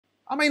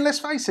I mean, let's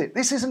face it,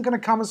 this isn't going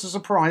to come as a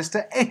surprise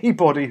to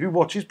anybody who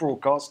watches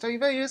broadcast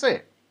TV, is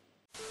it?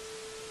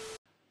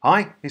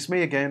 Hi, it's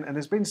me again, and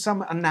there's been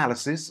some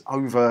analysis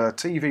over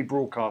TV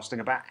broadcasting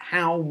about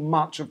how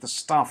much of the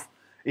stuff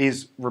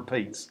is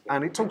repeats,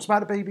 and it talks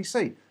about the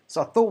BBC.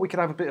 So I thought we could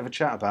have a bit of a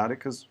chat about it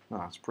because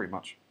it's pretty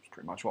much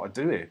what I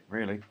do here,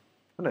 really,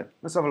 isn't it?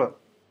 Let's have a look.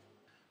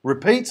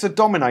 Repeats are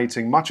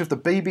dominating much of the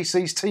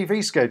BBC's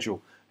TV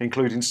schedule,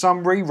 including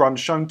some reruns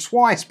shown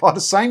twice by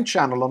the same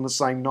channel on the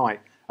same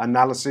night.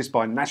 Analysis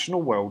by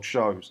National World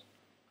shows.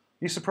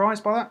 You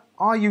surprised by that?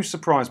 Are you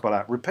surprised by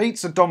that?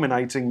 Repeats are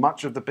dominating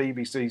much of the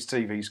BBC's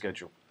TV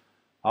schedule.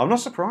 I'm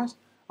not surprised.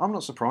 I'm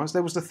not surprised.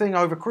 There was the thing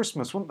over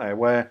Christmas, wasn't there,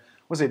 where,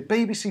 was it,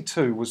 BBC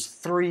Two was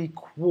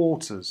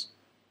 3/4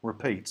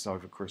 repeats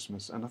over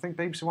Christmas, and I think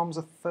BBC One was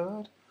a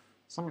third?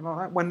 Something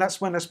like that. That's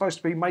when they're supposed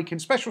to be making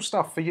special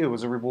stuff for you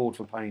as a reward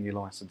for paying your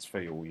licence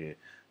fee all year.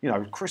 You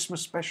know,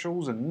 Christmas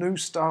specials and new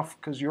stuff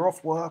because you're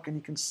off work and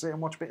you can sit and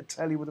watch a bit of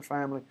telly with the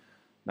family.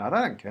 No, they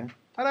don't care.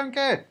 They don't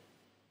care.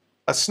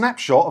 A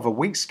snapshot of a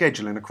week's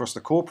scheduling across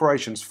the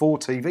corporation's 4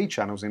 TV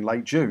channels in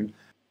late June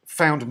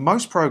found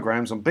most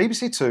programmes on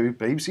BBC Two,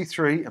 BBC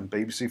Three and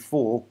BBC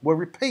Four were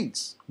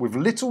repeats, with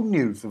little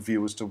new for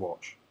viewers to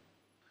watch.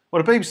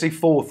 Well, the BBC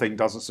Four thing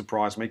doesn't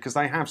surprise me because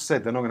they have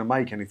said they're not going to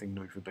make anything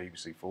new for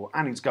BBC Four,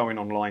 and it's going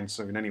online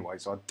soon anyway,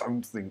 so I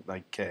don't think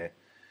they care.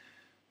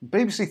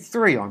 BBC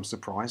Three, I'm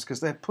surprised because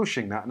they're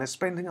pushing that and they're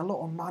spending a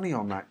lot of money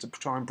on that to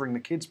try and bring the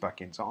kids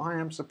back in, so I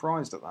am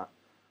surprised at that.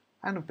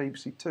 And of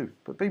BBC Two.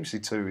 But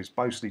BBC Two is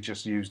mostly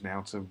just used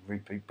now to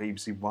repeat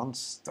BBC One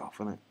stuff,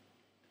 isn't it?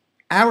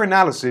 Our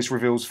analysis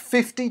reveals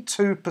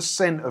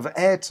 52% of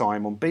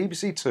airtime on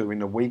BBC Two in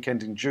the week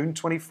ending June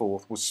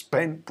 24th was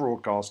spent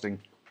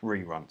broadcasting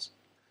reruns.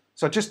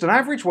 So just an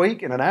average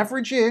week in an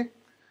average year,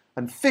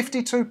 and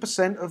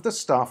 52% of the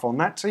stuff on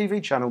that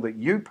TV channel that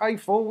you pay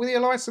for with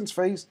your licence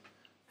fees,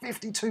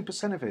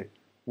 52% of it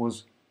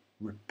was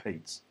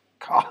repeats.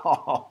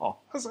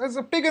 That's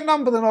a bigger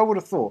number than I would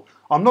have thought.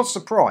 I'm not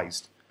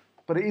surprised,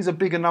 but it is a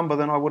bigger number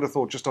than I would have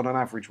thought just on an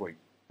average week.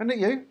 Isn't it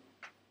you?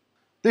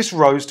 This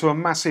rose to a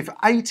massive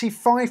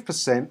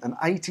 85% and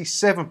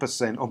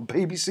 87% on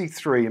BBC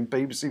Three and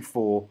BBC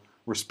Four,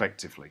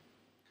 respectively.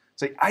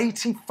 So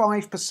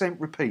 85%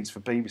 repeats for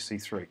BBC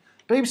Three.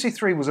 BBC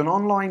Three was an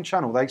online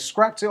channel. They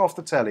scrapped it off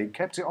the telly,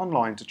 kept it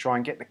online to try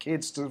and get the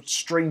kids to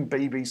stream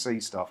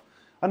BBC stuff.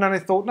 And then they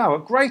thought, no,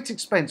 at great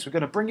expense, we're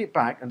going to bring it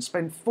back and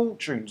spend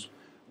fortunes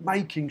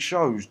making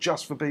shows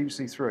just for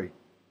BBC Three.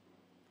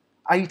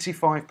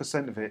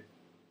 85% of it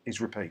is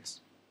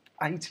repeats.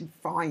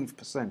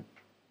 85%.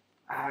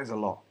 That is a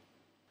lot.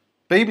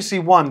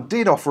 BBC One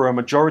did offer a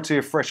majority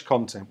of fresh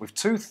content, with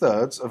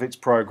 2/3 of its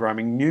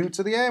programming new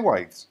to the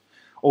airwaves.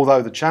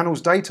 Although the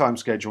channel's daytime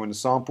schedule in the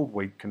sampled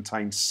week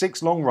contained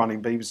 6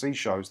 long-running BBC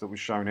shows that were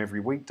shown every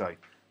weekday,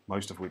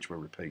 most of which were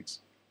repeats.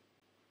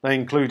 They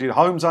included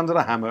Homes Under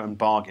the Hammer and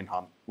Bargain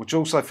Hunt, which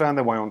also found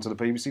their way onto the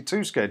BBC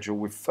Two schedule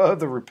with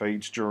further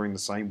repeats during the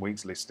same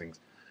week's listings.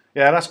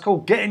 Yeah, that's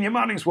called getting your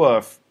money's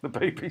worth, the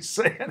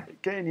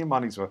BBC, getting your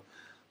money's worth.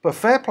 But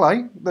fair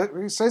play,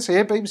 it says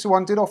here, BBC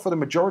One did offer the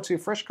majority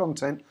of fresh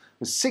content,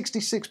 with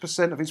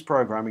 66% of its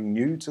programming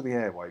new to the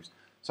airwaves.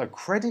 So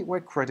credit where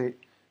credit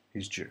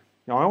is due.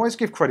 Now, I always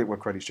give credit where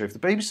credit's due. If the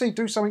BBC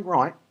do something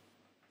right,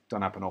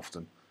 don't happen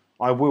often,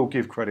 I will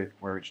give credit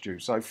where it's due.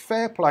 So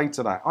fair play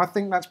to that. I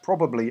think that's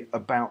probably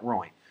about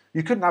right.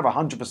 You couldn't have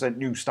 100%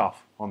 new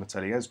stuff on the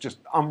telly. It's just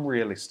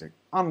unrealistic.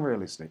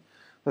 Unrealistic.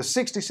 The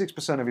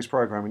 66% of his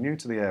programming new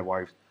to the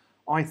airwaves,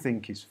 I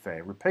think is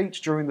fair. Repeats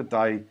during the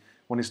day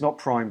when it's not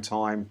prime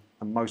time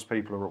and most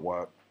people are at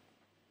work.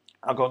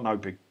 I've got no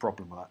big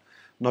problem with that.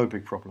 No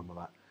big problem with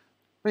that.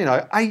 But, you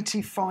know,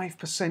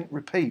 85%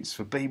 repeats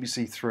for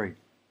BBC Three.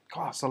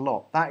 God, that's a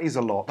lot. That is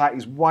a lot. That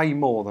is way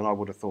more than I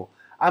would have thought.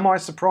 Am I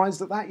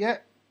surprised at that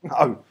yet?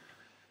 No.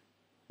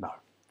 No,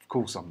 of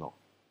course I'm not.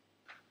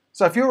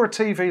 So if you're a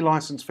TV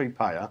licence fee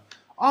payer,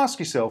 ask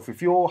yourself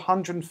if your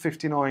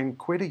 159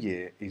 quid a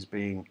year is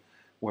being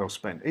well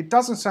spent. It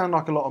doesn't sound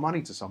like a lot of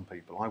money to some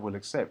people, I will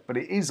accept, but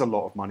it is a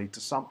lot of money to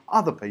some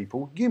other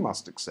people, you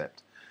must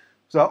accept.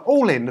 So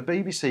all in, the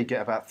BBC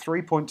get about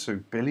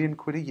 3.2 billion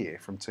quid a year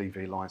from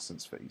TV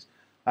licence fees.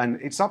 And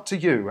it's up to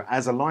you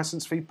as a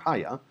licence fee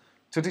payer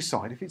to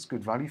decide if it's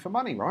good value for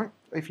money, right?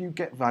 If you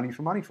get value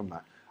for money from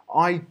that.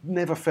 I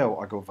never felt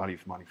I got value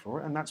for money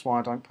for it, and that's why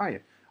I don't pay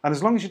it. And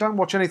as long as you don't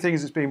watch anything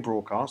as it's being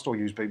broadcast or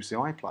use BBC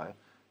iPlayer,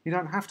 you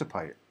don't have to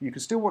pay it. You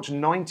can still watch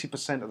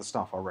 90% of the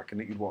stuff, I reckon,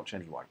 that you'd watch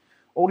anyway.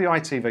 All the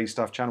ITV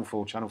stuff, Channel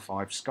 4, Channel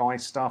 5, Sky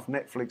stuff,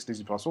 Netflix,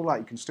 Disney+, all that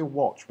you can still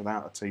watch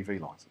without a TV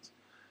licence.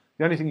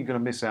 The only thing you're going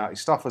to miss out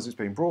is stuff as it's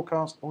being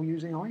broadcast or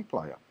using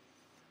iPlayer.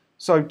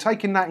 So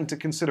taking that into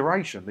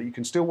consideration, that you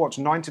can still watch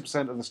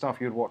 90% of the stuff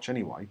you'd watch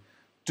anyway,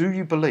 do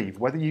you believe,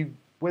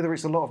 whether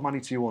it's a lot of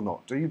money to you or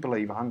not, do you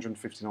believe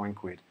 159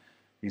 quid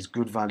is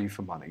good value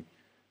for money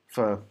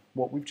for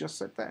what we've just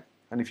said there?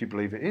 And if you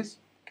believe it is,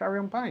 carry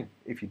on paying.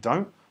 If you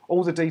don't,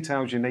 all the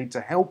details you need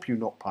to help you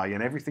not pay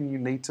and everything you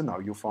need to know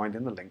you'll find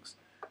in the links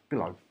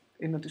below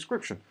in the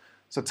description.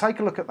 So take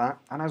a look at that,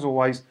 and as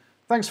always,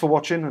 thanks for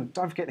watching, and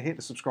don't forget to hit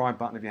the subscribe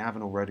button if you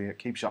haven't already. It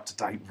keeps you up to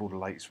date with all the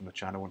latest from the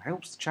channel and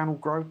helps the channel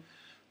grow.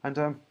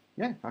 And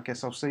yeah, I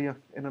guess I'll see you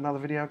in another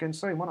video again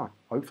soon, won't I?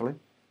 Hopefully.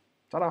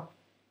 Ta-da!